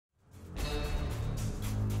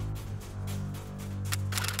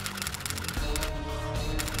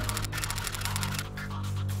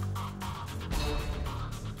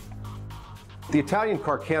The Italian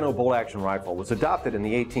Carcano bolt-action rifle was adopted in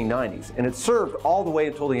the 1890s, and it served all the way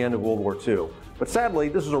until the end of World War II. But sadly,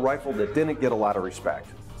 this is a rifle that didn't get a lot of respect.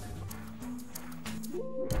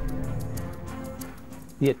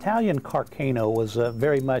 The Italian Carcano was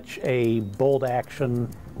very much a bolt-action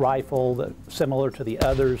rifle similar to the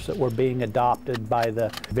others that were being adopted by the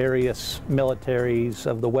various militaries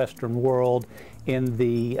of the Western world in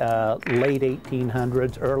the late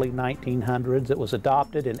 1800s, early 1900s. It was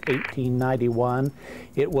adopted in 1891.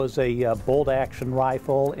 It was a bolt-action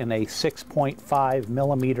rifle in a 6.5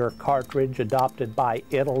 millimeter cartridge adopted by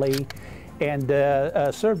Italy and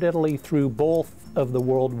served Italy through both of the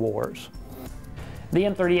world wars. The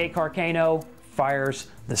M38 Carcano fires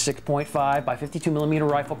the 6.5 by 52 millimeter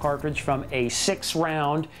rifle cartridge from a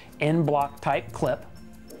 6-round en-bloc type clip.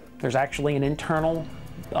 There's actually an internal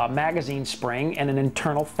magazine spring and an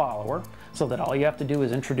internal follower, so that all you have to do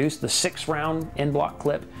is introduce the 6-round en-bloc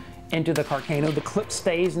clip into the Carcano. The clip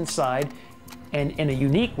stays inside, and in a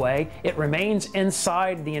unique way, it remains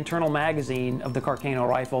inside the internal magazine of the Carcano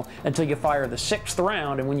rifle until you fire the 6th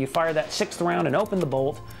round, and when you fire that 6th round and open the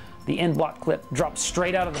bolt, the en-bloc clip drops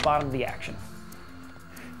straight out of the bottom of the action.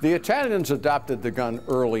 The Italians adopted the gun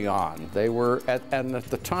early on. They were, and at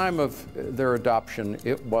the time of their adoption,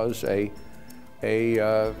 it was a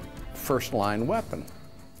first-line weapon.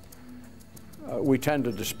 We tend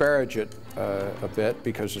to disparage it a bit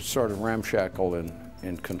because it's sort of ramshackle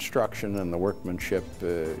in construction, and the workmanship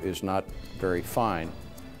is not very fine.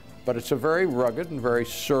 But it's a very rugged and very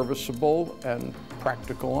serviceable and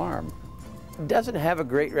practical arm. It doesn't have a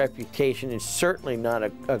great reputation. It's certainly not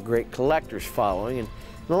a great collector's following, and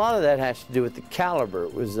a lot of that has to do with the caliber.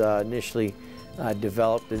 It was initially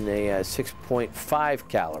developed in a 6.5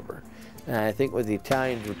 caliber. And I think what the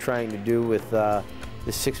Italians were trying to do with the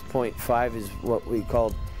 6.5 is what we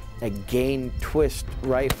called a gain twist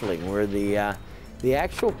rifling, where the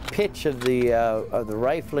actual pitch of the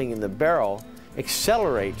rifling in the barrel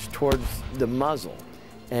accelerates towards the muzzle,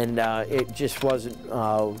 and it just wasn't.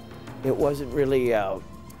 It wasn't really a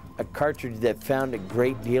cartridge that found a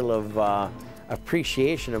great deal of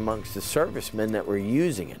appreciation amongst the servicemen that were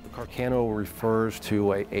using it. The Carcano refers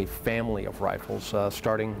to a family of rifles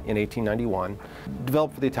starting in 1891,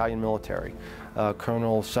 developed for the Italian military.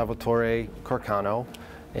 Colonel Salvatore Carcano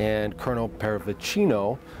and Colonel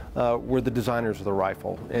Pervicino were the designers of the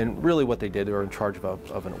rifle, and really what they did, they were in charge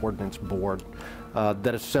of an ordnance board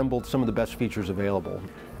that assembled some of the best features available.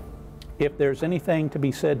 If there's anything to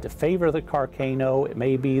be said to favor the Carcano, it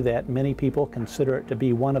may be that many people consider it to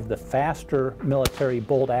be one of the faster military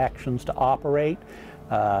bolt actions to operate.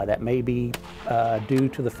 That may be due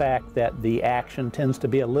to the fact that the action tends to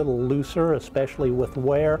be a little looser, especially with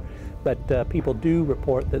wear, but people do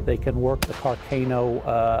report that they can work the Carcano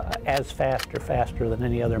as fast or faster than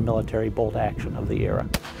any other military bolt action of the era.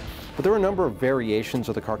 But there were a number of variations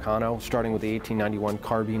of the Carcano, starting with the 1891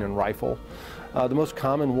 carbine and rifle. The most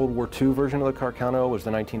common World War II version of the Carcano was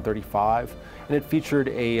the 1935, and it featured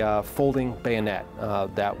a folding bayonet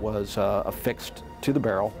that was affixed to the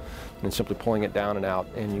barrel, and simply pulling it down and out,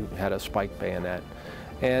 and you had a spiked bayonet.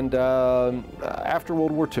 And after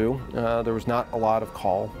World War II, there was not a lot of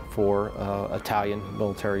call for Italian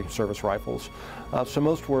military service rifles, so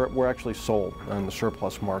most were actually sold on the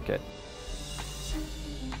surplus market.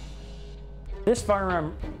 This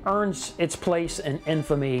firearm earns its place in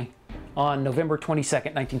infamy on November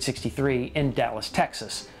 22nd, 1963 in Dallas,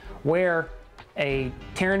 Texas, where a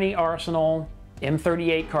Tyranny Arsenal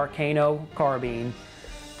M38 Carcano carbine,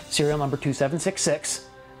 serial number 2766,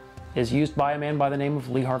 is used by a man by the name of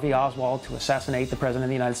Lee Harvey Oswald to assassinate the President of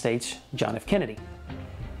the United States, John F. Kennedy.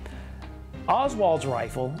 Oswald's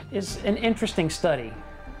rifle is an interesting study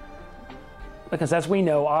because, as we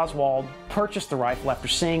know, Oswald purchased the rifle after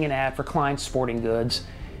seeing an ad for Klein's Sporting Goods.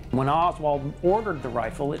 When Oswald ordered the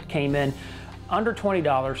rifle, it came in under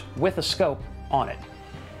 $20 with a scope on it.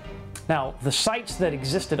 Now, the sights that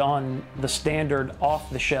existed on the standard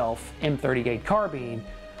off-the-shelf M38 carbine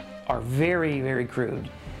are very, very crude.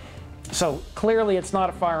 So clearly it's not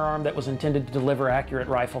a firearm that was intended to deliver accurate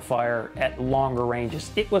rifle fire at longer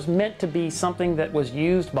ranges. It was meant to be something that was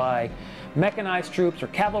used by mechanized troops or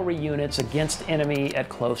cavalry units against enemy at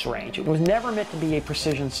close range. It was never meant to be a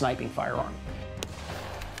precision sniping firearm.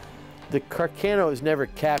 The Carcano has never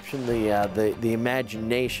captured the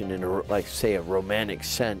imagination in a, like say, a romantic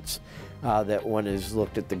sense that one has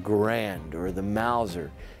looked at the Garand or the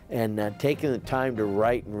Mauser and taken the time to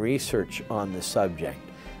write and research on the subject.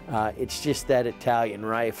 It's just that Italian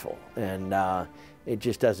rifle, and it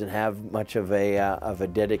just doesn't have much of a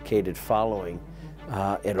dedicated following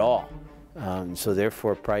at all. So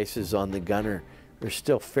therefore prices on the gun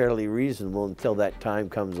still fairly reasonable until that time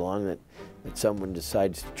comes along that someone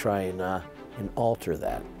decides to try and alter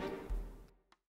that.